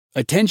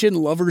Attention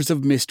lovers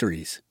of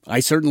mysteries. I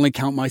certainly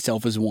count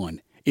myself as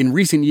one. In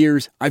recent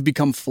years, I've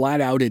become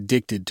flat out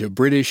addicted to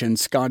British and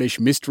Scottish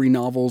mystery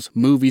novels,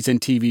 movies,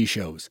 and TV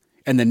shows.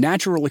 And the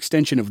natural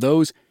extension of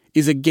those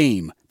is a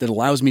game that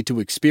allows me to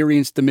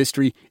experience the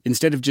mystery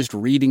instead of just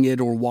reading it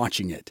or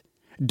watching it.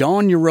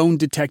 Don your own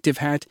detective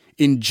hat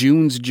in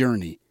June's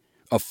Journey,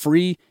 a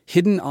free,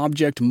 hidden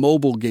object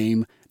mobile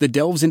game that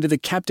delves into the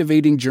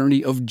captivating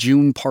journey of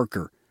June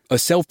Parker, a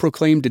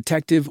self-proclaimed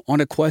detective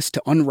on a quest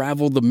to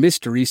unravel the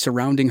mystery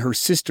surrounding her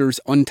sister's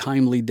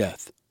untimely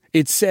death.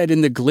 It's set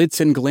in the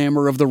glitz and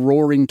glamour of the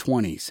Roaring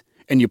 '20s,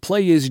 and you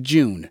play as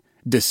June,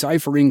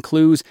 deciphering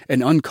clues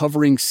and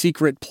uncovering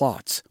secret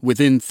plots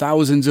within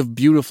thousands of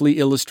beautifully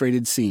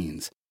illustrated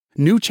scenes.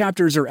 New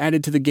chapters are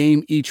added to the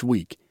game each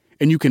week,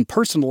 and you can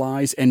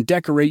personalize and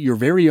decorate your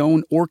very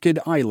own Orchid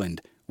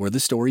Island, where the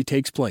story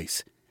takes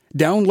place.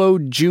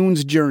 Download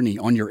June's Journey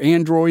on your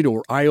Android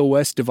or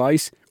iOS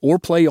device, or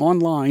play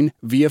online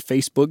via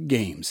Facebook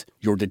Games.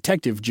 Your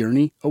detective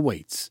journey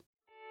awaits.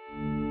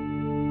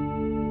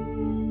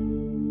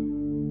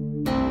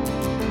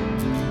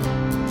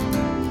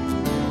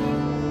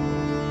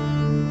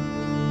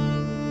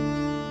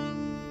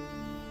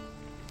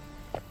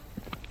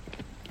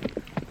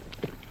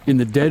 In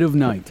the dead of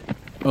night,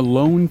 a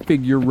lone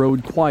figure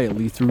rode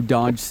quietly through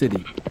Dodge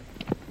City.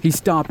 He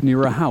stopped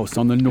near a house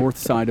on the north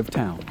side of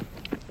town.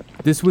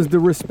 This was the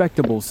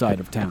respectable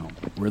side of town,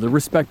 where the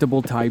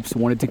respectable types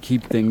wanted to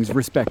keep things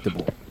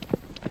respectable.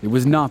 It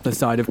was not the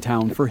side of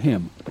town for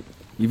him,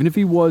 even if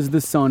he was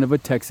the son of a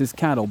Texas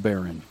cattle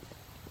baron.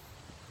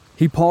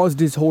 He paused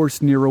his horse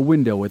near a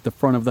window at the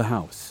front of the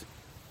house.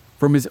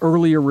 From his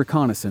earlier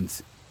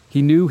reconnaissance,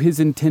 he knew his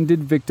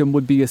intended victim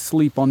would be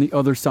asleep on the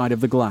other side of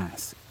the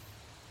glass.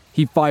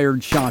 He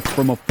fired shots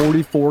from a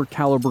 .44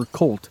 caliber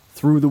Colt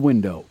through the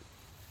window.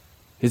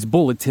 His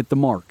bullets hit the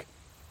mark.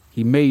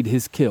 He made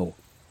his kill.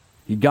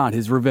 He got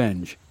his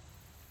revenge.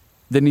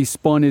 Then he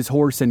spun his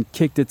horse and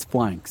kicked its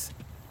flanks.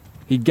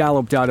 He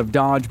galloped out of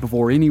Dodge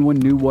before anyone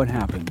knew what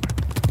happened.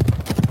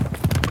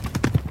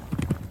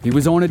 He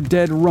was on a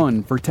dead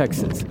run for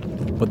Texas,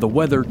 but the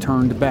weather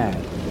turned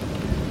bad.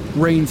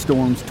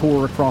 Rainstorms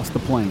tore across the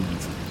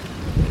plains.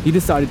 He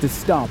decided to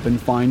stop and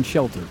find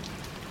shelter.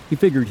 He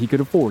figured he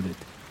could afford it.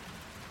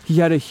 He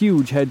had a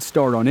huge head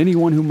start on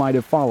anyone who might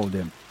have followed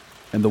him,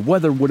 and the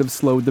weather would have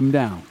slowed them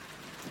down.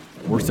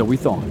 Or so he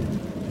thought.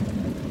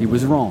 He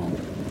was wrong.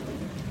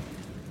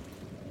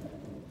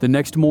 The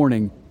next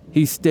morning,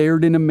 he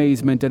stared in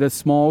amazement at a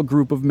small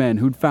group of men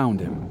who'd found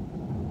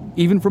him.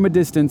 Even from a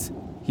distance,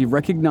 he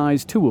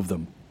recognized two of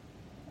them.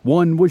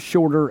 One was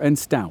shorter and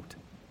stout.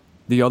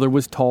 The other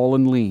was tall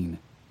and lean.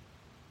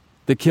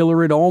 The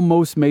killer had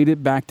almost made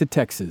it back to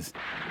Texas,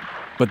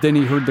 but then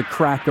he heard the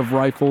crack of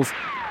rifles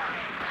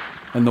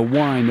and the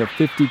whine of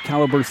 .50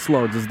 caliber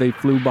slugs as they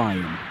flew by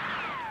him.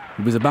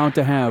 He was about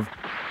to have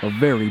a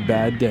very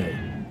bad day.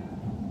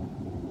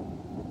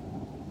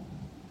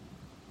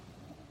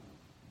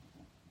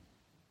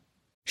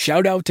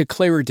 Shout out to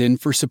Claritin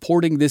for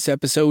supporting this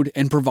episode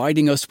and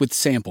providing us with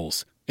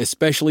samples,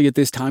 especially at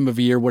this time of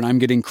year when I'm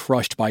getting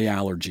crushed by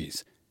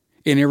allergies.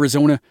 In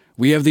Arizona,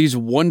 we have these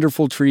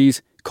wonderful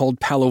trees called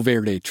Palo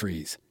Verde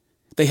trees.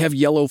 They have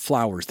yellow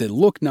flowers that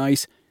look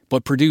nice,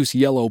 but produce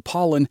yellow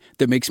pollen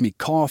that makes me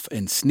cough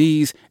and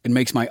sneeze and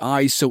makes my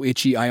eyes so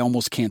itchy I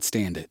almost can't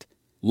stand it.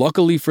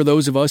 Luckily for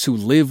those of us who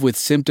live with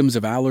symptoms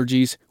of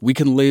allergies, we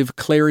can live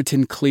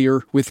Claritin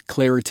Clear with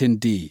Claritin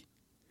D.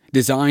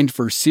 Designed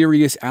for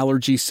serious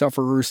allergy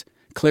sufferers,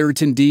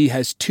 Claritin D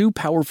has 2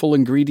 powerful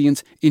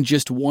ingredients in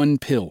just one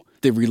pill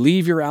that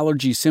relieve your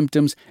allergy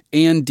symptoms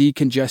and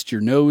decongest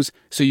your nose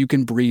so you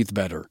can breathe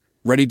better.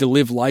 Ready to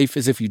live life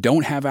as if you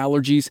don't have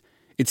allergies?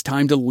 It's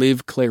time to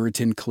live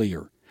Claritin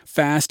Clear.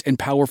 Fast and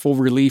powerful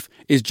relief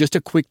is just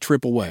a quick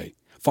trip away.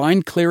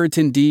 Find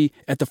Claritin D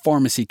at the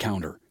pharmacy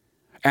counter.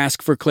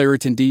 Ask for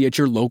Claritin D at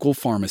your local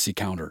pharmacy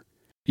counter.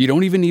 You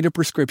don't even need a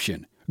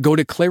prescription. Go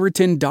to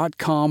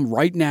Claritin.com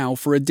right now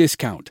for a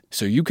discount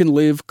so you can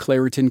live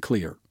Claritin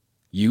Clear.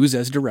 Use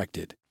as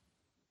directed.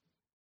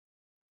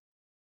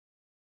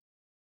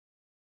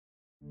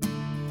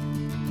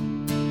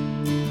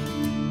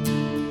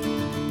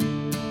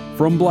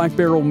 From Black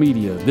Barrel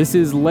Media, this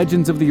is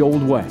Legends of the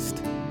Old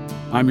West.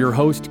 I'm your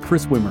host,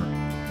 Chris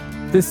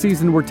Wimmer. This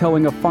season we're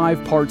telling a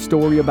 5-part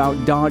story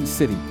about Dodge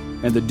City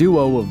and the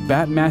duo of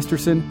Bat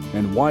Masterson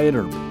and Wyatt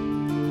Earp.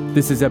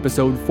 This is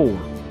episode 4,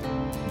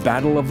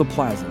 Battle of the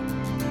Plaza.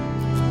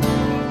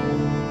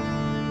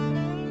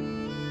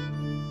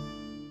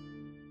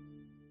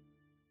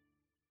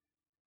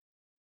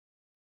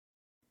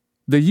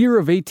 The year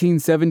of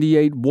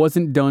 1878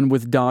 wasn't done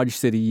with Dodge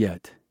City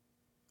yet.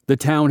 The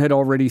town had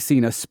already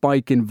seen a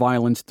spike in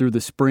violence through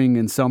the spring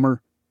and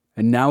summer,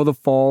 and now the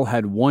fall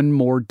had one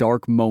more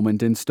dark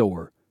moment in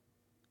store.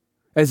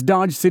 As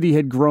Dodge City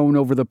had grown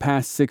over the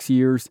past 6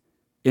 years,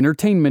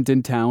 entertainment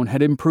in town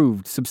had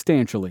improved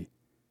substantially.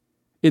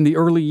 In the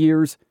early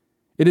years,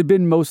 it had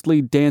been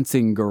mostly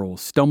dancing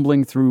girls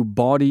stumbling through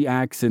bawdy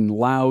acts in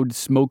loud,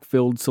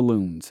 smoke-filled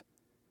saloons.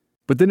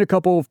 But then a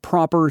couple of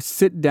proper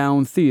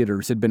sit-down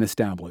theaters had been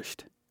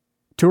established.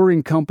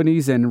 Touring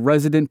companies and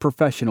resident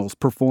professionals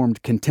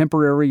performed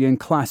contemporary and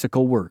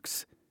classical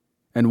works,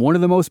 and one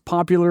of the most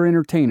popular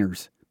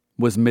entertainers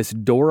was Miss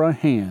Dora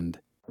Hand.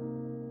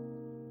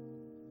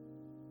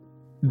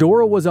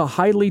 Dora was a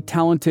highly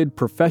talented,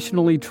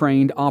 professionally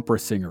trained opera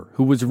singer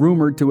who was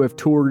rumored to have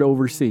toured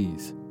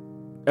overseas.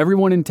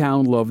 Everyone in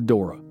town loved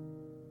Dora.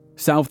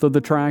 South of the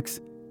tracks,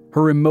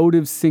 her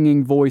emotive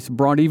singing voice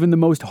brought even the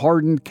most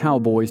hardened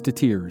cowboys to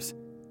tears.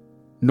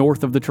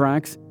 North of the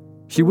tracks,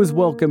 she was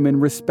welcome in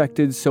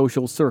respected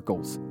social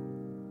circles.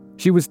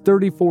 She was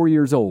 34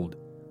 years old,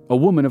 a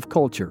woman of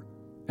culture,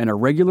 and a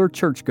regular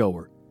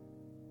churchgoer.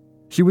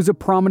 She was a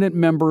prominent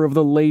member of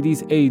the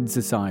Ladies' Aid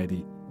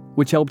Society,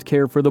 which helped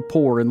care for the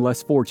poor and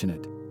less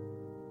fortunate.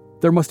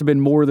 There must have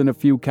been more than a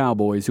few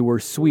cowboys who were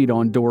sweet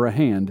on Dora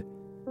Hand,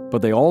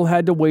 but they all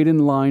had to wait in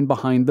line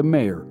behind the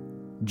mayor,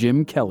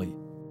 Jim Kelly.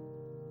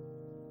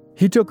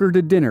 He took her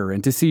to dinner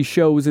and to see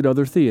shows at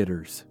other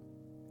theaters.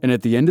 And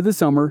at the end of the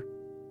summer,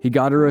 he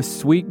got her a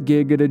sweet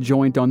gig at a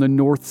joint on the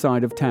north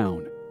side of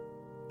town.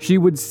 She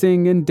would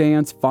sing and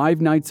dance 5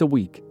 nights a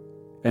week,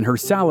 and her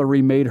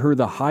salary made her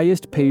the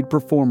highest paid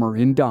performer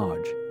in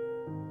Dodge.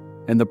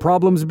 And the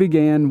problems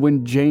began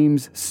when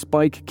James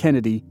Spike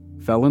Kennedy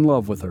fell in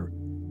love with her.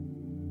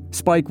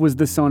 Spike was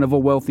the son of a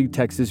wealthy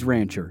Texas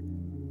rancher.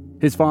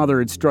 His father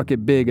had struck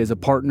it big as a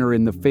partner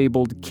in the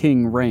fabled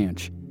King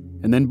Ranch,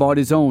 and then bought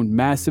his own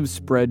massive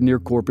spread near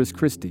Corpus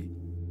Christi.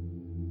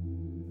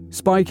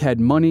 Spike had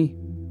money,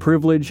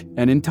 privilege,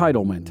 and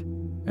entitlement,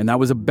 and that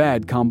was a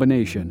bad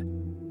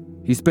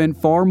combination. He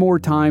spent far more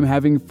time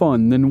having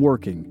fun than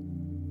working.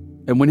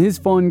 And when his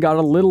fun got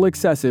a little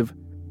excessive,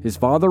 his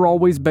father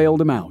always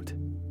bailed him out.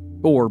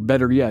 Or,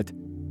 better yet,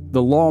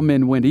 the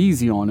lawmen went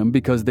easy on him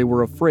because they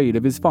were afraid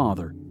of his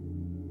father.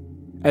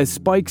 As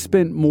Spike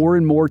spent more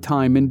and more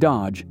time in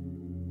Dodge,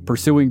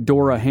 pursuing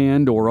Dora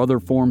Hand or other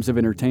forms of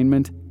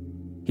entertainment,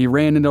 he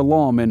ran into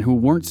lawmen who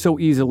weren't so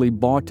easily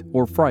bought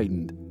or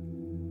frightened.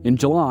 In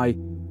July,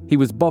 he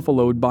was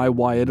buffaloed by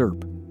Wyatt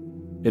Earp.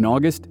 In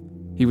August,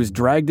 he was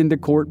dragged into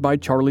court by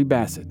Charlie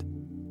Bassett.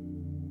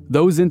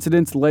 Those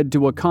incidents led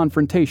to a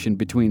confrontation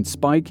between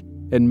Spike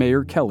and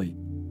Mayor Kelly.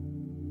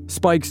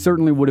 Spike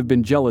certainly would have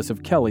been jealous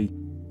of Kelly,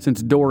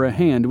 since Dora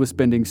Hand was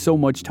spending so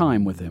much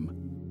time with him.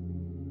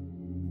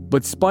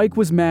 But Spike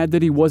was mad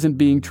that he wasn't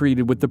being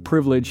treated with the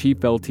privilege he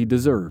felt he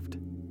deserved,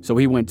 so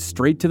he went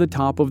straight to the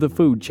top of the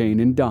food chain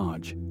in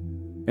Dodge.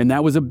 And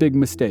that was a big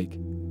mistake.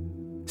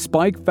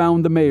 Spike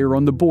found the mayor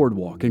on the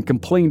boardwalk and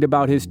complained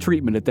about his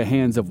treatment at the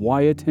hands of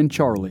Wyatt and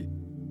Charlie.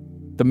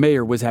 The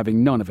mayor was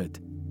having none of it.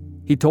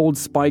 He told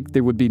Spike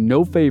there would be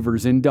no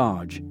favors in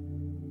Dodge.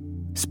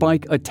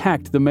 Spike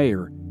attacked the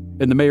mayor,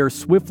 and the mayor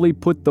swiftly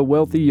put the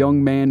wealthy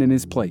young man in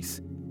his place.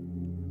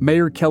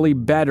 Mayor Kelly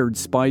battered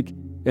Spike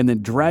and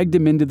then dragged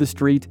him into the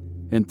street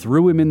and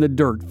threw him in the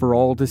dirt for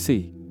all to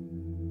see.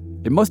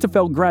 It must have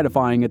felt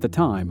gratifying at the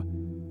time,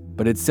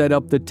 but it set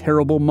up the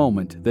terrible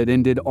moment that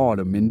ended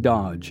autumn in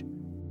Dodge.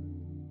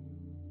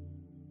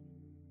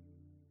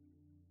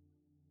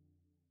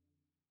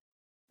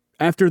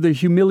 After the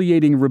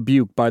humiliating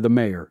rebuke by the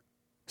mayor,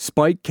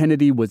 Spike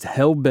Kennedy was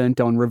hell-bent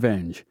on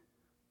revenge.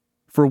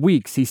 For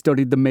weeks, he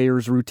studied the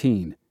mayor's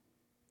routine.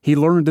 He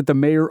learned that the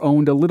mayor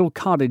owned a little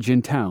cottage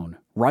in town,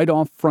 right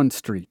off Front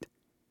Street.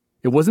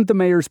 It wasn't the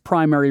mayor's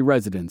primary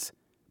residence,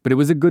 but it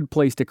was a good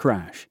place to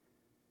crash.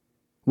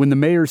 When the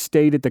mayor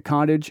stayed at the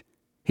cottage,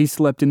 he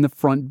slept in the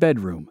front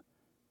bedroom.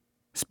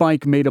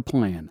 Spike made a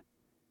plan.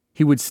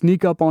 He would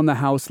sneak up on the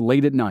house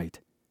late at night,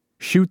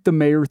 shoot the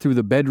mayor through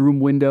the bedroom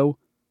window,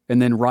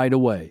 and then ride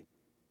away.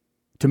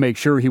 To make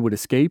sure he would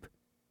escape,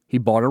 he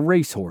bought a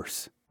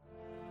racehorse.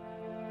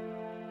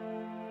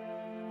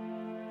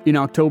 In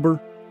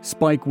October,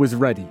 Spike was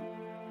ready.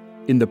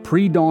 In the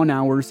pre-dawn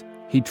hours,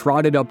 he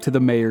trotted up to the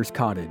mayor's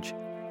cottage.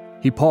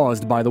 He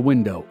paused by the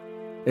window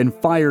and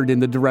fired in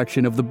the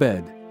direction of the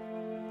bed.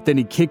 Then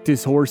he kicked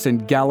his horse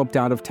and galloped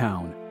out of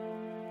town.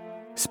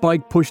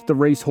 Spike pushed the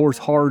racehorse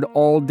hard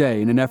all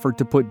day in an effort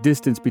to put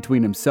distance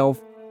between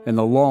himself and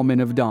the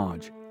lawmen of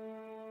Dodge.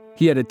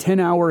 He had a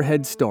 10-hour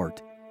head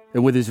start,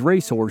 and with his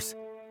racehorse,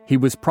 he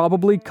was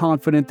probably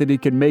confident that he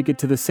could make it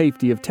to the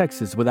safety of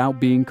Texas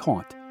without being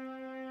caught.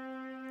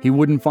 He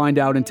wouldn't find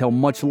out until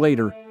much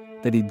later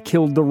that he'd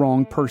killed the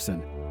wrong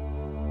person.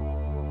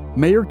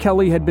 Mayor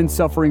Kelly had been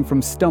suffering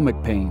from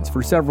stomach pains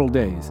for several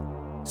days,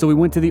 so he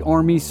went to the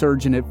Army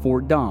surgeon at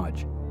Fort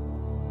Dodge.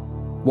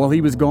 While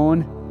he was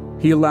gone,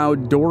 he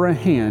allowed Dora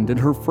Hand and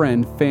her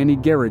friend Fanny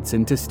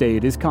Garretson to stay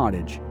at his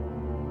cottage.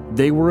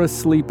 They were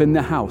asleep in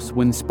the house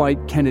when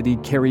Spike Kennedy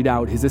carried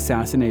out his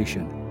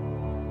assassination.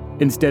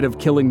 Instead of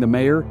killing the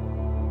mayor,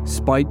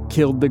 Spike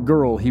killed the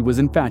girl he was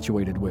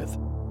infatuated with,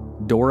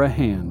 Dora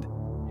Hand.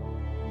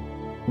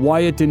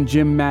 Wyatt and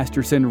Jim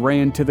Masterson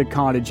ran to the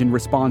cottage in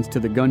response to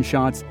the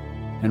gunshots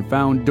and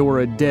found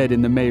Dora dead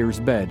in the mayor's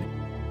bed,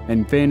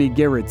 and Fanny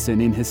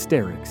Garretson in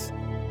hysterics.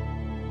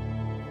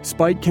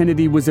 Spike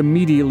Kennedy was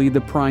immediately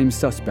the prime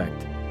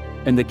suspect.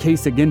 and the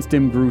case against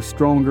him grew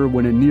stronger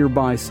when a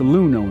nearby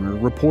saloon owner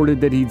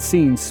reported that he'd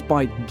seen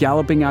Spike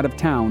galloping out of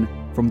town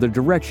from the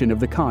direction of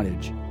the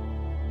cottage.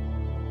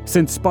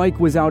 Since Spike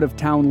was out of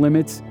town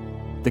limits,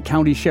 the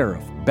county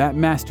sheriff, Bat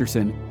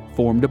Masterson,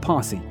 formed a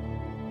posse.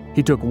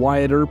 He took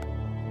Wyatt Earp,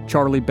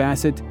 Charlie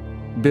Bassett,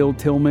 Bill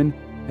Tillman,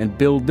 and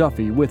Bill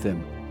Duffy with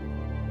him.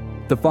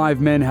 The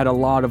 5 men had a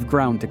lot of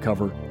ground to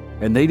cover,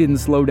 and they didn't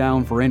slow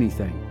down for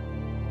anything.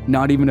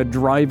 Not even a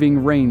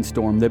driving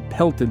rainstorm that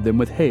pelted them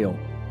with hail.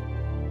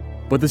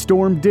 But the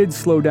storm did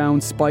slow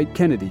down Spike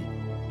Kennedy,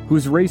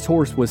 whose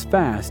racehorse was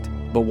fast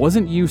but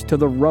wasn't used to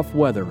the rough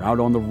weather out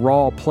on the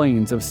raw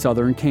plains of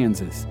southern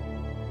Kansas.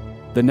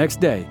 The next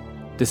day,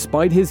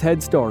 despite his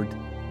head start,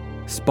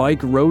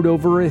 Spike rode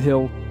over a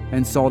hill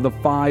and saw the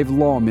 5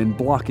 lawmen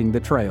blocking the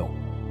trail.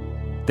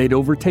 They'd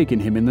overtaken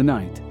him in the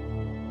night.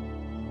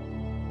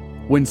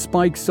 When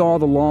Spike saw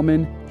the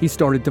lawmen, he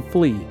started to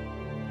flee.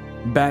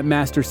 Bat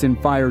Masterson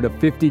fired a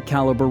 .50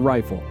 caliber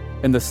rifle,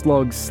 and the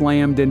slug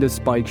slammed into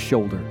Spike's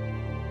shoulder.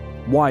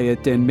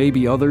 Wyatt and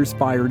maybe others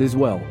fired as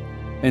well,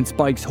 and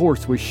Spike's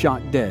horse was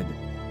shot dead.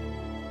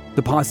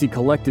 The posse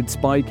collected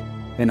Spike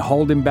and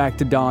hauled him back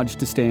to Dodge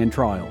to stand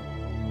trial.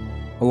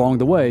 Along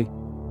the way,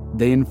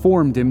 they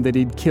informed him that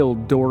he'd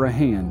killed Dora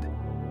Hand.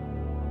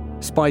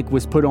 Spike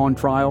was put on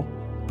trial,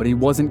 but he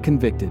wasn't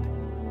convicted.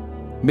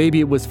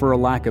 Maybe it was for a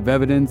lack of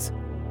evidence,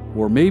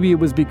 or maybe it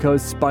was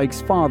because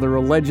Spike's father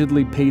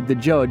allegedly paid the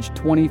judge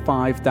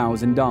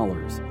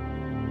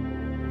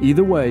 $25,000.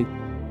 Either way,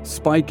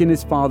 Spike and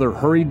his father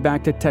hurried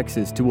back to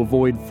Texas to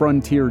avoid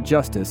frontier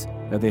justice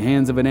at the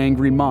hands of an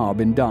angry mob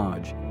in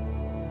Dodge.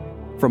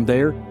 From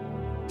there,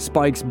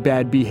 Spike's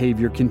bad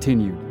behavior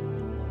continued.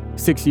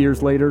 6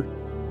 years later,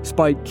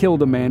 Spike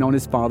killed a man on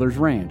his father's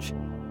ranch.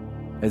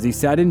 As he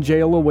sat in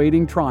jail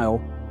awaiting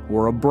trial,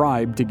 or a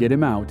bribe to get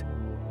him out,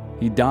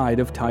 he died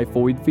of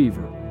typhoid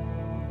fever.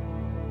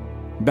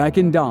 Back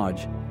in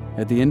Dodge,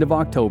 at the end of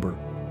October,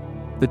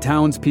 the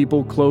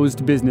townspeople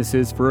closed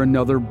businesses for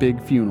another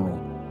big funeral.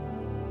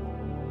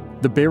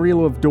 The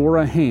burial of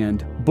Dora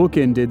Hand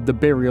bookended the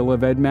burial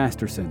of Ed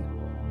Masterson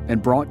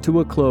and brought to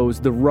a close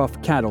the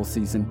rough cattle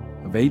season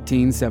of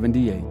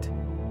 1878.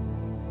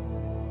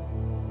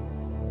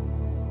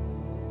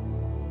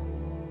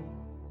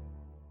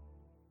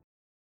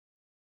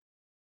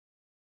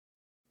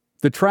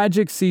 The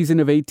tragic season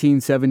of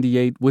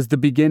 1878 was the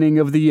beginning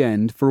of the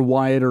end for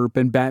Wyatt Earp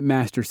and Bat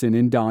Masterson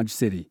in Dodge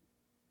City.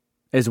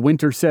 As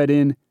winter set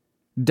in,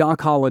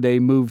 Doc Holliday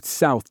moved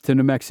south to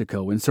New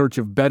Mexico in search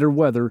of better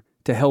weather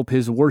to help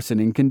his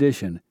worsening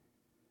condition.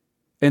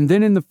 And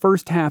then in the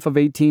first half of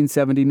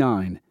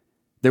 1879,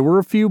 there were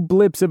a few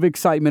blips of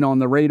excitement on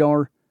the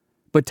radar,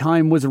 but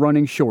time was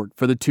running short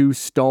for the 2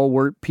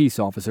 stalwart peace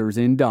officers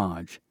in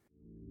Dodge.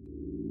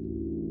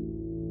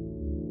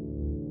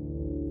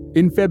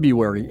 In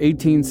February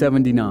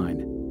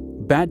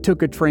 1879, Bat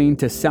took a train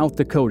to South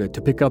Dakota to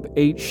pick up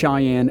 8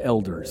 Cheyenne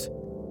elders.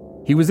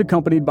 He was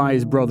accompanied by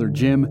his brother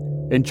Jim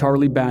and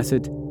Charlie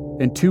Bassett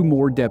and 2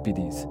 more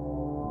deputies.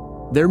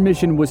 Their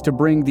mission was to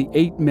bring the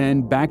 8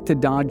 men back to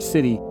Dodge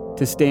City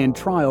to stand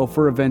trial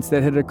for events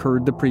that had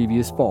occurred the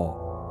previous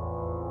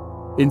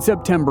fall. In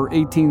September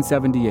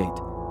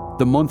 1878,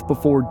 the month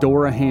before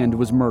Dora Hand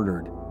was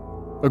murdered,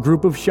 a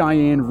group of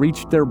Cheyenne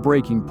reached their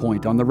breaking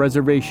point on the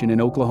reservation in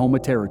Oklahoma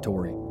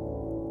Territory.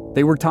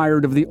 They were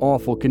tired of the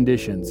awful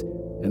conditions,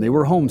 and they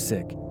were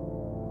homesick.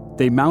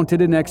 They mounted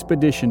an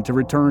expedition to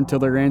return to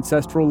their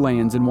ancestral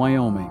lands in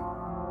Wyoming.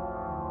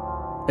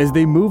 As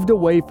they moved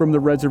away from the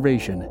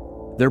reservation,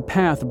 their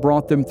path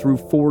brought them through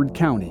Ford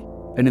County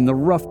and in the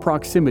rough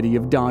proximity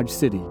of Dodge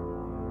City.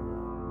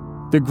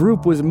 The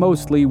group was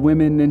mostly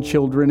women and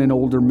children and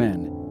older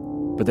men,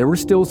 but there were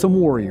still some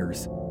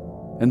warriors,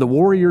 and the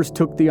warriors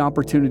took the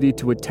opportunity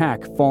to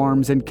attack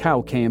farms and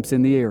cow camps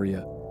in the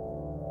area.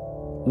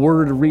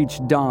 Word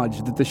reached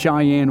Dodge that the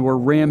Cheyenne were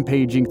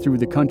rampaging through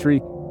the country,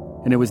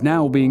 and it was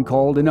now being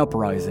called an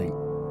uprising.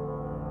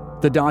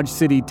 The Dodge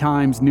City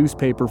Times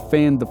newspaper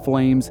fanned the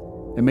flames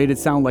and made it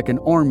sound like an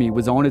army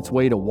was on its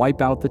way to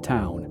wipe out the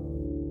town.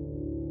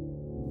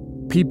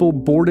 People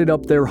boarded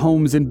up their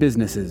homes and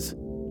businesses.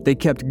 They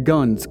kept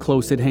guns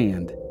close at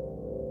hand.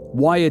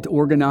 Wyatt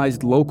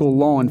organized local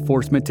law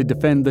enforcement to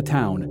defend the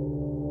town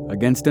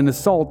against an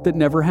assault that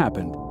never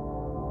happened.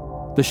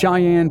 The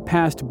Cheyenne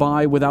passed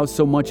by without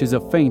so much as a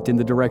feint in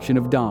the direction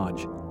of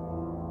Dodge.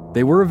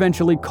 They were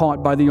eventually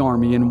caught by the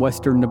army in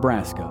western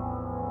Nebraska.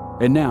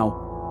 And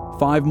now,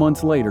 5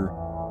 months later,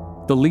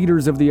 the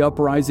leaders of the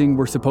uprising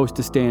were supposed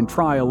to stand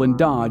trial in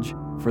Dodge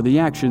for the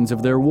actions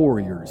of their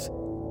warriors.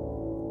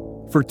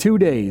 For 2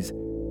 days,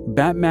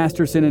 Bat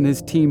Masterson and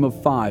his team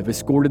of 5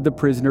 escorted the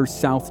prisoners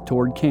south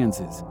toward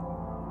Kansas.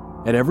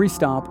 At every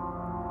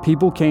stop,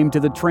 people came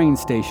to the train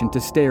station to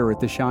stare at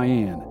the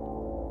Cheyenne.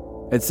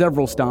 At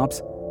several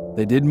stops,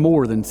 they did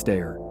more than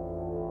stare.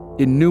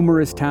 In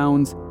numerous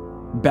towns,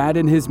 Bat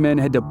and his men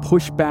had to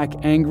push back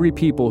angry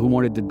people who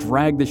wanted to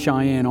drag the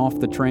Cheyenne off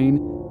the train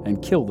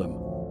and kill them.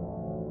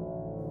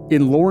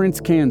 In Lawrence,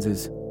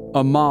 Kansas,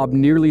 a mob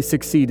nearly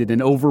succeeded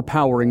in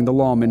overpowering the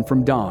lawmen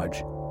from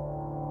Dodge.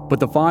 but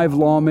the 5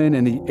 lawmen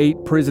and the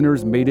 8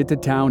 prisoners made it to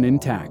town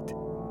intact.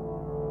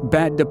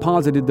 Bat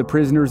deposited the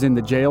prisoners in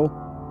the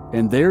jail,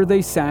 and there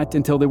they sat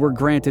until they were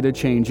granted a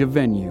change of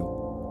venue.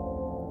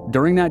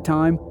 During that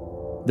time,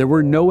 there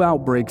were no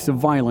outbreaks of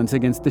violence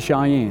against the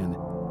Cheyenne,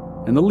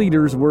 and the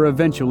leaders were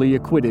eventually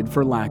acquitted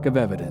for lack of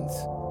evidence.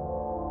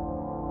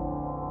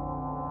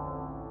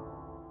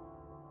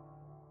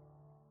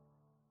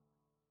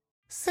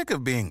 Sick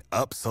of being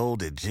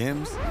upsold at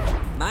gyms?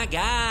 My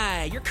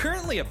guy, you're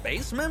currently a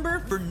base member?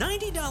 For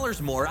 $90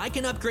 more, I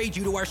can upgrade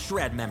you to our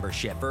Shred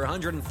membership. For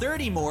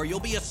 $130 more, you'll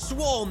be a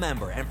Swole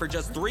member. And for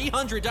just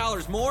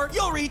 $300 more,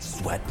 you'll reach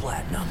Sweat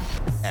Platinum.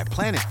 At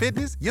Planet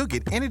Fitness, you'll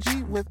get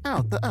energy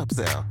without the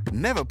upsell.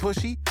 Never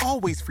pushy,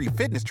 always free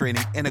fitness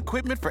training and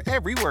equipment for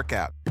every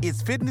workout.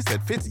 It's fitness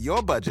that fits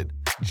your budget.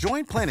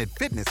 Join Planet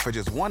Fitness for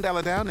just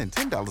 $1 down and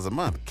 $10 a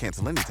month.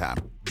 Cancel anytime.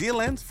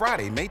 Deal ends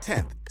Friday, May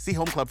 10th. See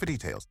Home Club for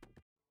details.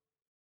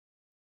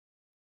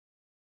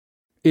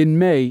 In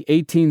May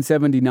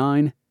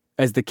 1879,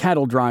 as the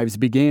cattle drives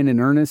began in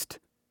earnest,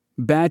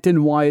 Bat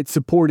and Wyatt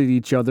supported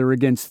each other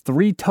against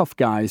 3 tough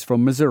guys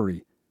from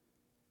Missouri.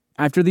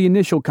 After the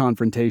initial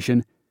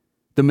confrontation,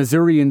 the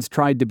Missourians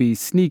tried to be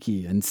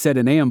sneaky and set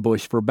an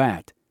ambush for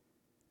Bat.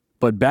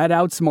 But Bat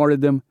outsmarted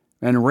them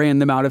and ran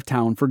them out of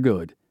town for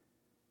good.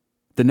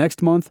 The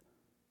next month,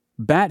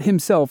 Bat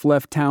himself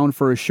left town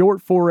for a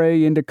short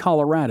foray into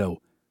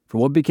Colorado for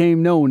what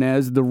became known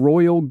as the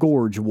Royal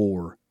Gorge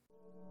War.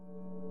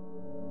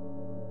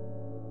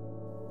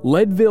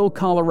 Leadville,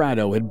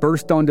 Colorado had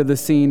burst onto the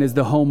scene as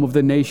the home of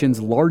the nation's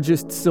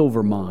largest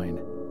silver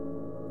mine.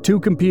 2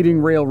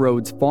 competing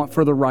railroads fought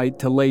for the right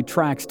to lay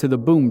tracks to the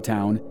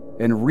boomtown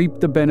and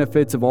reap the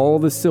benefits of all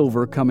the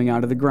silver coming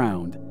out of the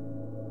ground.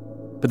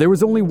 But there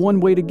was only one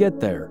way to get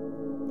there,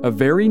 a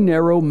very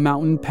narrow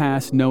mountain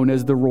pass known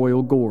as the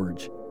Royal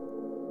Gorge.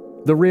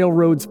 The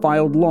railroads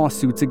filed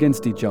lawsuits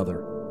against each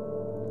other.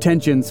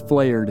 Tensions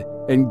flared,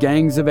 and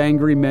gangs of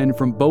angry men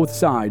from both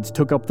sides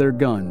took up their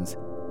guns.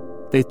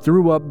 They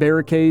threw up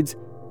barricades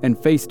and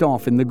faced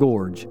off in the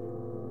gorge.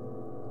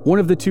 One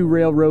of the 2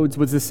 railroads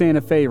was the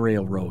Santa Fe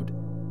Railroad,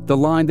 the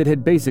line that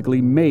had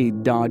basically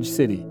made Dodge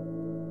City.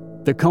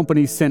 The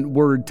company sent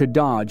word to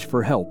Dodge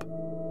for help.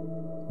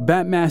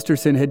 Bat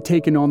Masterson had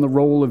taken on the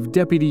role of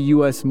Deputy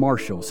U.S.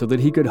 Marshal so that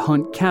he could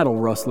hunt cattle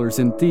rustlers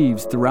and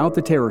thieves throughout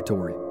the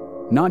territory,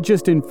 not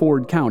just in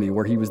Ford County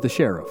where he was the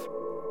sheriff.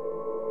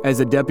 As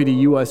a Deputy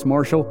U.S.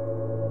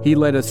 Marshal, he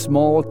led a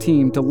small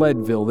team to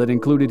Leadville that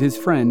included his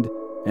friend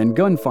and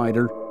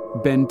gunfighter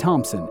Ben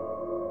Thompson,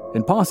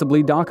 and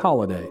possibly Doc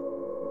Holliday.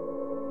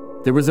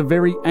 There was a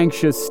very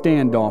anxious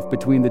standoff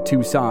between the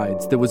 2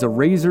 sides that was a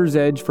razor's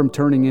edge from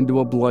turning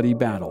into a bloody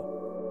battle.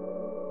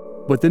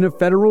 But then a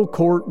federal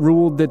court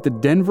ruled that the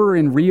Denver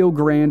and Rio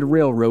Grande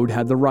Railroad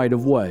had the right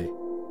of way.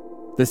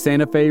 The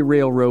Santa Fe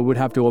Railroad would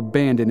have to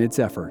abandon its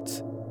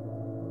efforts.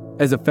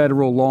 As a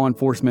federal law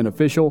enforcement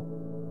official,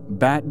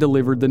 Bat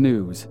delivered the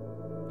news,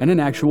 and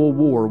an actual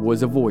war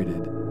was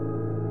avoided.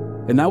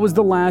 And that was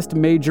the last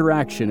major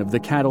action of the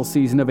cattle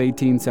season of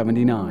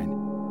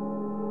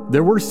 1879.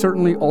 There were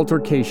certainly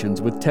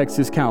altercations with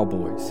Texas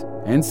cowboys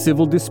and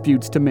civil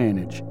disputes to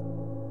manage,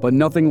 but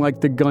nothing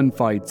like the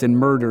gunfights and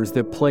murders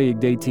that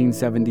plagued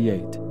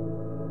 1878.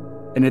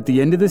 And at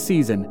the end of the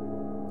season,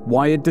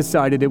 Wyatt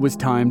decided it was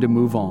time to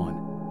move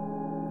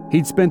on.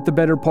 He'd spent the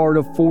better part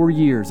of 4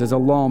 years as a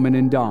lawman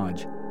in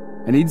Dodge,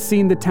 and he'd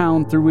seen the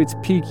town through its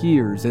peak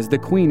years as the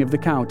queen of the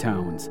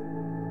cowtowns.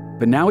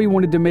 But now he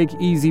wanted to make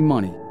easy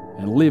money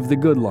and live the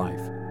good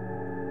life.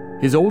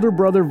 His older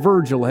brother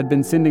Virgil had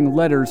been sending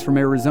letters from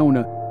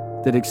Arizona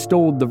that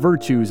extolled the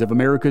virtues of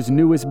America's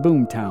newest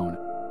boomtown,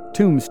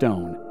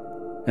 Tombstone,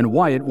 and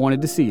Wyatt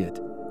wanted to see it.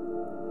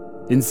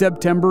 In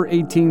September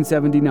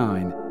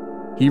 1879,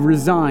 he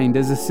resigned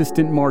as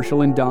assistant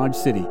marshal in Dodge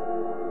City.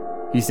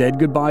 He said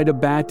goodbye to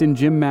Bat and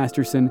Jim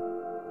Masterson,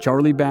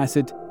 Charlie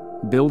Bassett,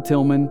 Bill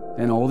Tillman,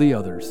 and all the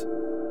others.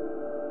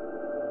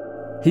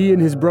 He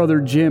and his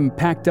brother Jim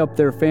packed up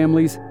their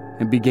families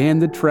and began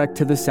the trek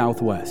to the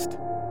southwest.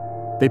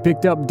 They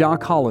picked up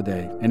Doc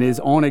Holliday and his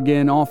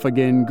on-again,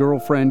 off-again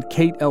girlfriend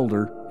Kate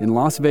Elder in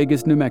Las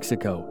Vegas, New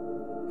Mexico,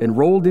 and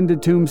rolled into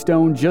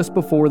Tombstone just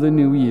before the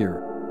new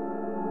year.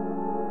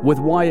 With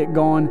Wyatt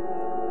gone,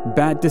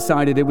 Bat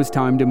decided it was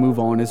time to move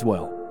on as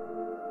well.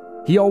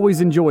 He always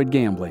enjoyed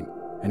gambling,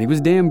 and he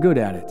was damn good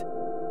at it.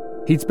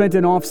 He'd spent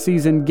an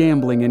off-season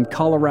gambling in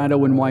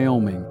Colorado and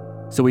Wyoming,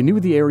 so he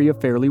knew the area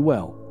fairly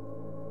well.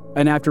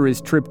 And after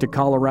his trip to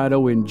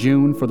Colorado in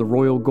June for the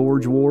Royal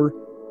Gorge War,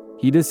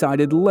 he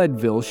decided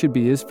Leadville should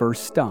be his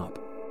first stop.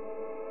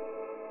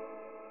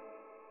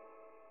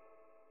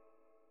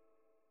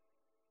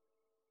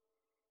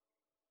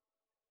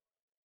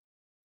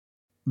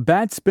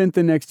 Bat spent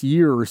the next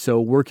year or so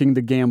working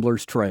the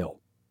gambler's trail.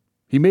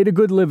 He made a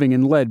good living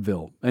in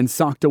Leadville and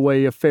socked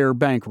away a fair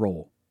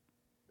bankroll.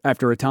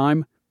 After a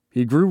time,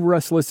 he grew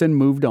restless and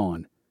moved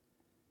on.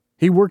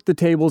 He worked the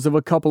tables of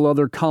a couple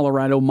other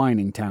Colorado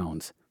mining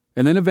towns,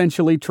 and then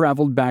eventually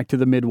traveled back to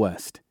the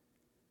Midwest.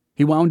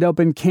 He wound up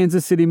in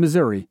Kansas City,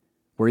 Missouri,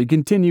 where he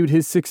continued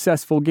his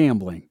successful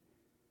gambling.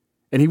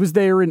 And he was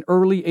there in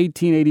early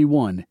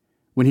 1881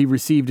 when he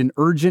received an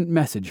urgent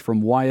message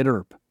from Wyatt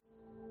Earp.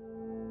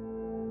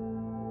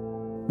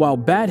 While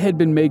Bat had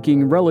been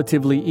making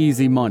relatively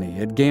easy money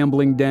at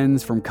gambling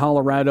dens from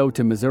Colorado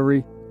to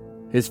Missouri,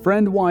 his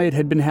friend Wyatt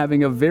had been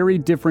having a very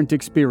different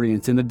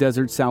experience in the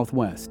desert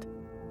Southwest.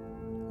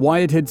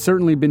 Wyatt had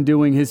certainly been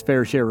doing his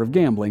fair share of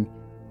gambling,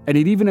 and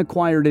he'd even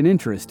acquired an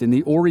interest in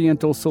the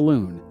Oriental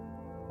Saloon.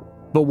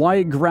 But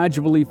Wyatt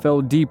gradually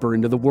fell deeper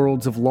into the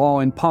worlds of law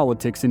and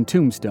politics in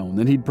Tombstone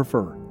than he'd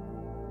prefer.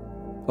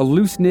 A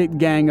loose-knit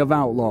gang of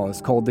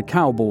outlaws called the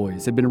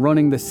Cowboys had been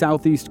running the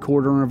southeast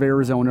corner of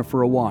Arizona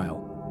for a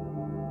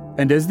while.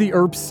 And as the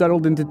Earps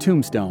settled into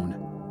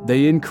Tombstone,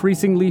 they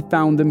increasingly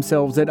found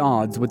themselves at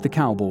odds with the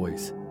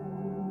Cowboys.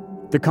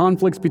 The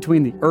conflicts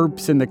between the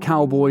Earps and the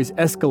Cowboys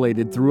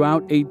escalated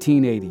throughout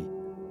 1880.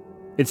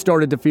 It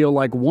started to feel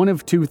like one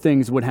of two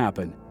things would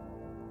happen.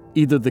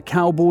 Either the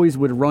Cowboys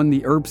would run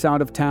the Earps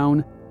out of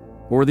town,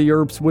 or the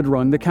Earps would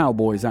run the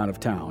Cowboys out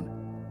of town.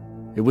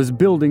 It was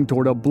building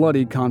toward a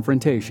bloody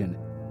confrontation.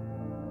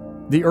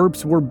 The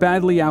Earps were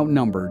badly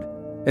outnumbered,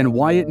 and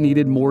Wyatt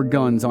needed more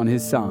guns on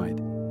his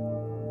side.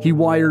 He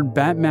wired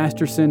Bat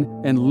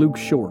Masterson and Luke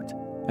Short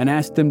and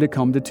asked them to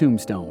come to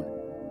Tombstone.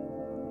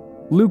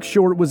 Luke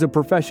Short was a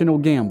professional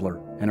gambler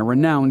and a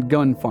renowned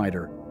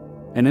gunfighter,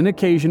 and an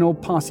occasional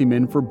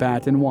posseman for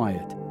Bat and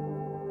Wyatt.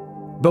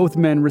 Both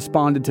men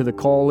responded to the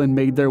call and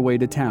made their way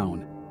to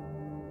town.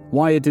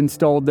 Wyatt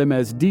installed them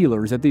as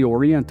dealers at the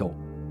Oriental.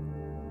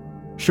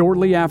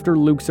 Shortly after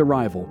Luke's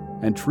arrival,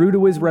 and true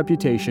to his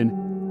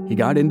reputation, he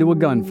got into a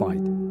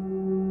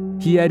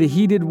gunfight. He had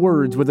heated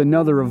words with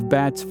another of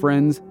Bat's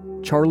friends,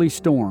 Charlie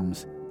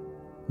Storms.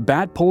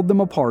 Bat pulled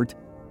them apart,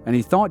 and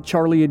he thought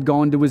Charlie had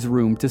gone to his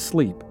room to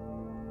sleep.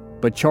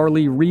 But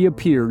Charlie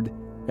reappeared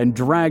and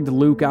dragged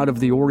Luke out of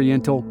the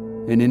Oriental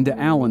and into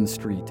Allen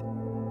Street.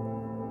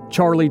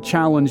 Charlie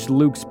challenged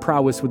Luke's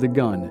prowess with a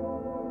gun.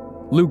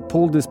 Luke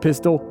pulled his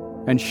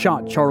pistol and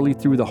shot Charlie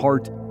through the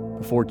heart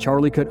before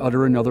Charlie could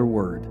utter another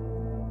word.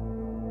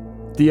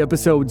 The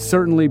episode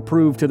certainly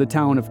proved to the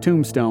town of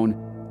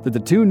Tombstone that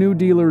the two new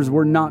dealers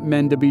were not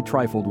men to be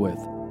trifled with.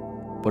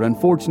 But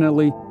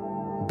unfortunately,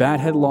 Bat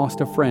had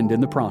lost a friend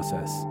in the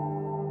process.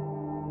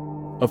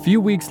 A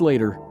few weeks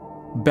later,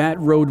 Bat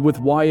rode with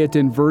Wyatt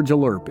and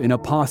Virgil Earp in a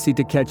posse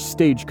to catch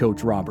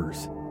stagecoach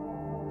robbers.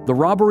 The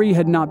robbery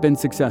had not been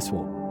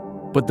successful,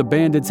 but the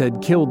bandits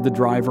had killed the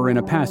driver and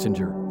a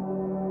passenger.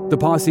 The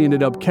posse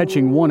ended up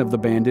catching one of the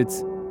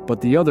bandits,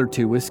 but the other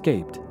two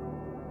escaped.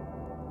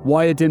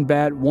 Wyatt and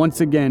Bat once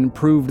again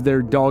proved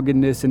their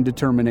doggedness and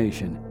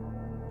determination.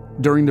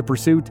 During the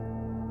pursuit,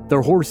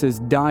 their horses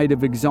died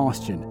of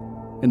exhaustion,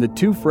 and the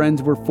two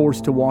friends were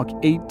forced to walk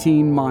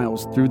 18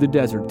 miles through the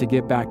desert to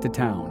get back to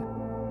town.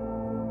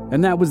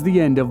 And that was the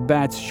end of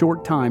Bat's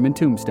short time in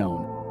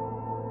Tombstone.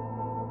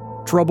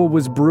 Trouble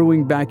was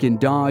brewing back in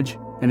Dodge,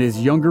 and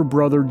his younger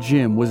brother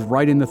Jim was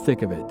right in the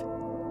thick of it.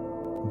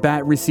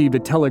 Bat received a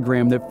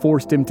telegram that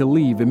forced him to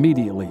leave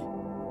immediately.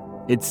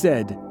 It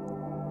said,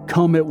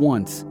 "Come at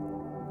once.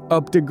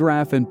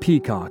 Updegraff and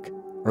Peacock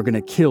are going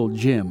to kill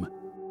Jim."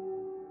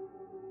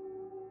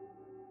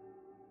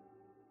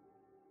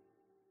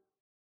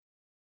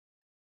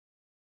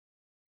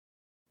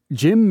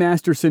 Jim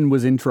Masterson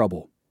was in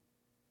trouble.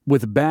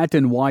 With Bat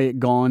and Wyatt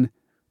gone,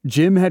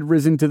 Jim had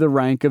risen to the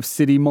rank of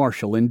city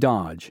marshal in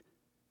Dodge.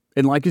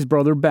 And like his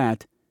brother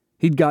Bat,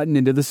 he'd gotten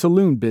into the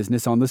saloon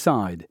business on the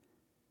side.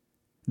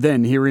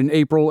 Then, here in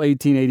April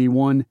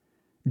 1881,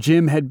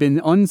 Jim had been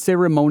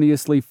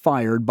unceremoniously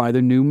fired by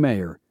the new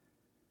mayor.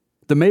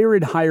 The mayor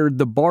had hired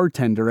the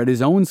bartender at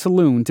his own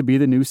saloon to be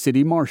the new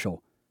city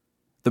marshal.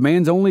 The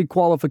man's only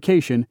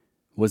qualification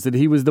was that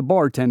he was the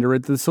bartender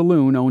at the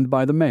saloon owned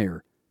by the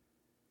mayor.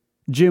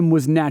 Jim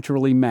was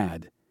naturally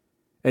mad,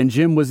 and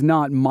Jim was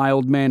not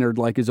mild-mannered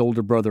like his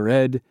older brother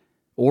Ed,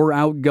 or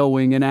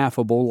outgoing and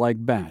affable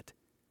like Bat.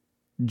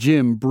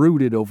 Jim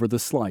brooded over the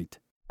slight.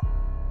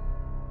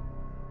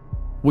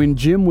 When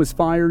Jim was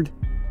fired,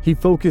 he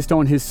focused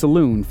on his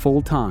saloon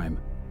full-time.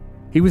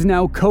 He was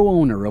now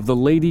co-owner of the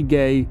Lady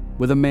Gay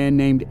with a man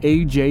named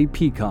A.J.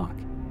 Peacock.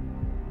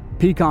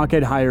 Peacock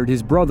had hired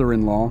his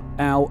brother-in-law,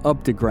 Al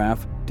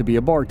Updegraff, to be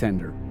a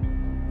bartender.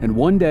 And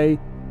one day,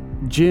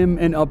 Jim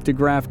and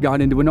Updegraff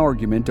got into an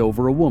argument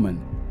over a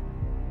woman.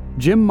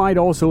 Jim might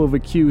also have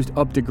accused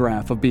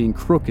Updegraff of being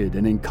crooked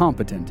and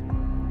incompetent,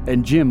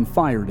 and Jim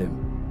fired him.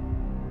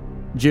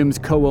 Jim's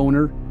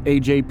co-owner,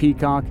 A.J.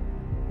 Peacock,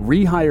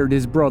 rehired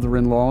his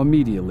brother-in-law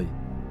immediately,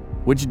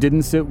 which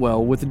didn't sit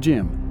well with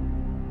Jim.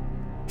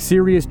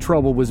 Serious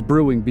trouble was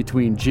brewing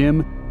between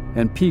Jim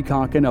and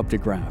Peacock and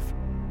Updegraff.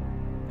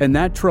 And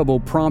that trouble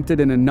prompted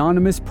an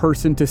anonymous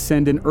person to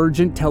send an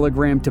urgent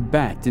telegram to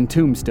Bat in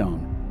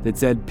Tombstone that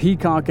said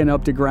Peacock and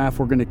Updegraff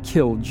were going to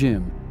kill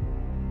Jim.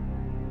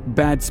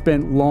 Bat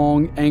spent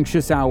long,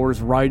 anxious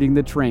hours riding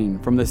the train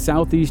from the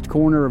southeast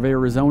corner of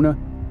Arizona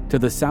to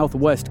the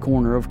southwest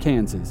corner of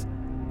Kansas.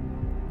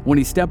 When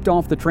he stepped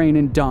off the train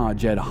in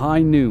Dodge at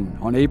high noon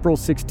on April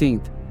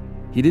 16th,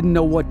 he didn't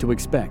know what to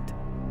expect.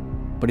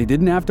 but he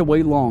didn't have to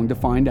wait long to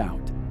find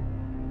out.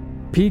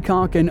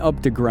 Peacock and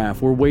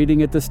Updegraff were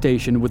waiting at the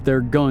station with their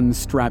guns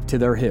strapped to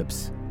their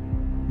hips.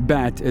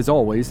 Bat, as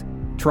always,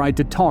 tried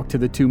to talk to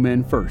the two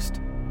men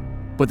first,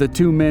 but the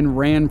two men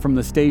ran from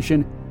the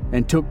station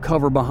and took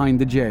cover behind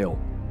the jail.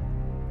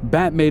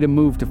 Bat made a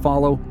move to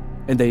follow,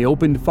 and they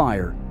opened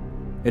fire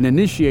and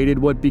initiated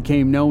what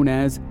became known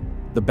as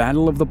the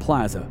Battle of the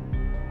Plaza.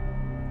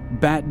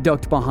 Bat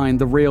ducked behind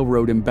the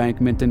railroad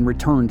embankment and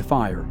returned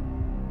fire.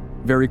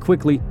 Very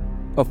quickly,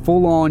 a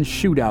full-on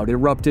shootout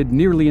erupted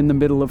nearly in the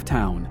middle of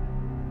town.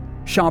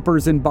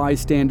 Shoppers and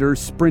bystanders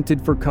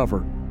sprinted for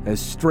cover as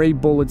stray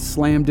bullets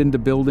slammed into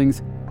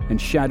buildings and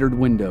shattered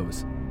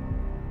windows.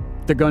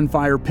 The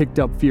gunfire picked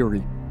up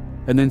fury,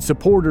 and then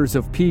supporters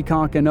of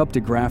Peacock and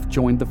Updegraff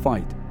joined the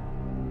fight.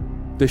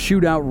 The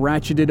shootout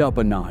ratcheted up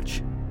a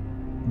notch.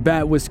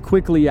 Bat was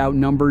quickly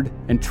outnumbered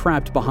and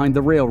trapped behind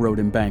the railroad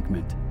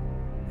embankment.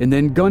 And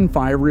then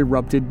gunfire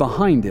erupted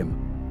behind him,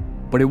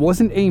 but it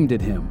wasn't aimed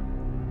at him.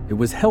 It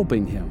was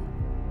helping him.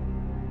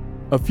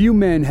 A few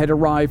men had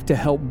arrived to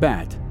help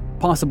Bat,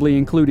 possibly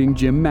including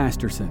Jim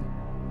Masterson.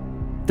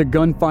 The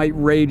gunfight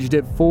raged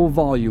at full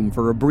volume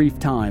for a brief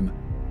time,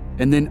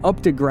 and then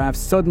Updegraff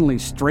suddenly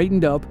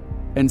straightened up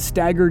and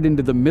staggered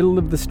into the middle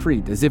of the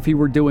street as if he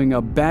were doing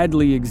a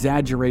badly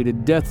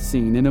exaggerated death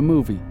scene in a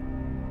movie.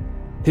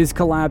 His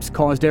collapse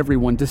caused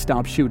everyone to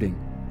stop shooting.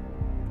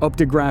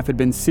 Updegraff had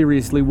been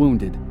seriously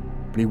wounded,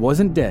 but he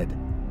wasn't dead.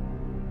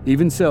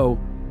 Even so,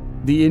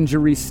 the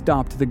injury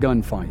stopped the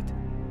gunfight.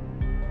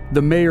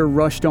 The mayor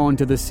rushed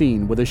onto the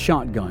scene with a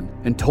shotgun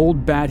and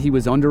told Bat he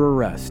was under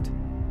arrest.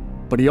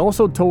 But he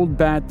also told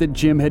Bat that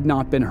Jim had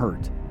not been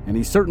hurt, and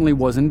he certainly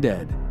wasn't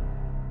dead.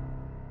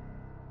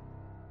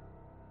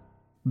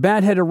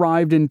 Bat had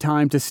arrived in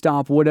time to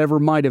stop whatever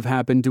might have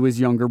happened to his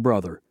younger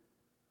brother.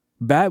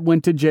 Bat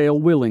went to jail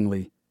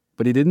willingly,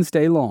 but he didn't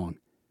stay long.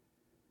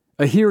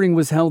 A hearing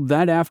was held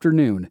that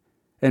afternoon,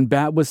 and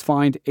Bat was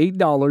fined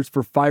 $8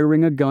 for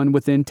firing a gun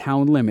within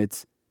town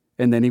limits,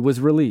 and then he was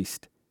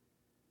released.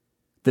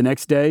 The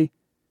next day,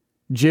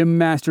 Jim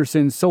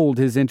Masterson sold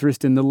his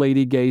interest in the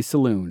Lady Gay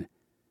Saloon.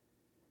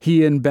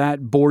 He and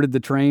Bat boarded the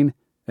train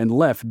and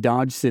left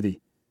Dodge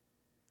City.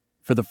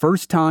 For the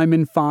first time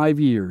in 5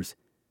 years,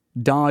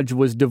 Dodge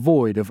was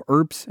devoid of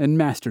Earps and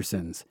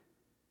Mastersons.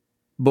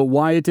 But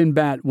Wyatt and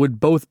Bat would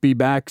both be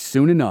back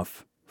soon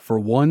enough for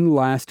one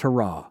last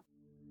hurrah.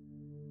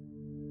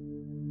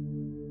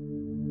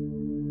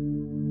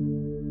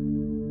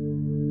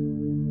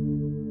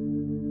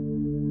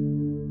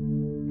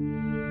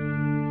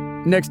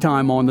 Next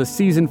time on the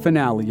season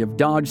finale of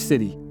Dodge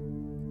City,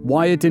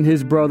 Wyatt and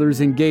his brothers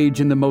engage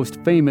in the most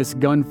famous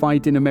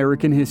gunfight in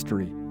American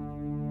history.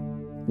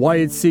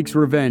 Wyatt seeks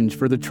revenge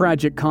for the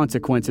tragic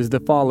consequences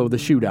that follow the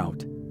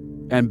shootout,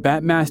 and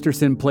Bat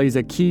Masterson plays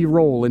a key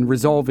role in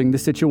resolving the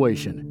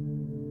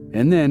situation.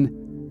 And then,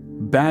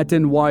 Bat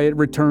and Wyatt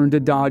return to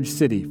Dodge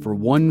City for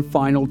one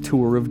final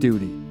tour of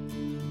duty.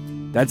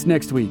 That's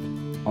next week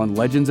on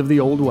Legends of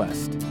the Old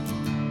West.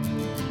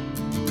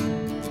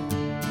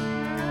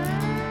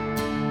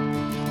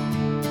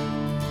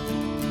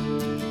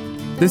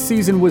 This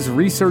season was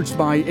researched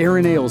by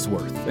Aaron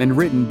Aylesworth and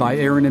written by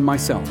Aaron and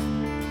myself.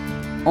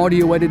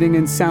 Audio editing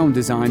and sound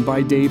design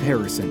by Dave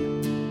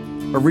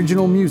Harrison.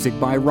 Original music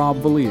by Rob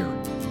Valier.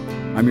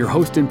 I'm your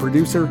host and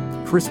producer,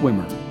 Chris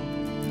Wimmer.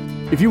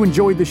 If you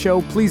enjoyed the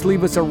show, please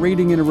leave us a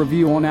rating and a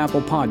review on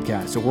Apple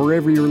Podcasts or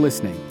wherever you're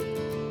listening.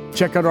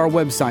 Check out our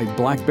website,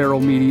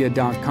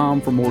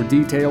 blackbarrelmedia.com, for more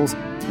details,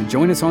 and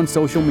join us on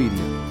social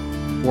media.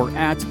 We're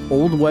at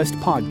Old West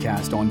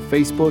Podcast on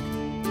Facebook,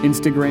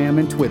 Instagram,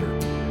 and Twitter.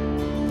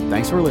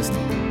 Thanks for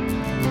listening.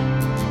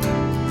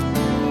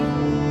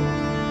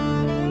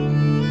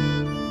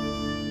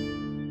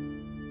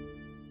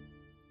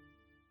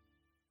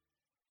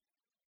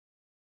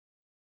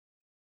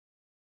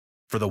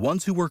 For the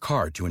ones who work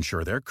hard to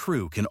ensure their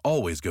crew can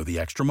always go the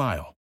extra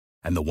mile,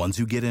 and the ones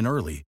who get in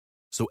early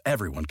so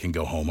everyone can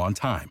go home on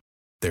time,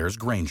 there's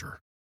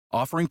Grainger,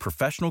 offering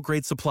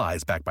professional-grade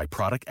supplies backed by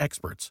product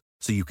experts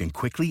so you can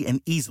quickly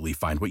and easily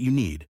find what you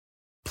need.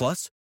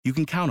 Plus, you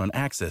can count on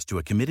access to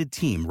a committed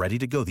team ready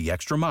to go the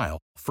extra mile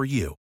for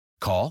you.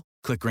 Call,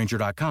 click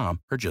Grainger.com,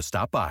 or just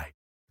stop by.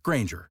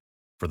 Grainger,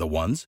 for the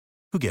ones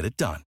who get it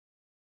done.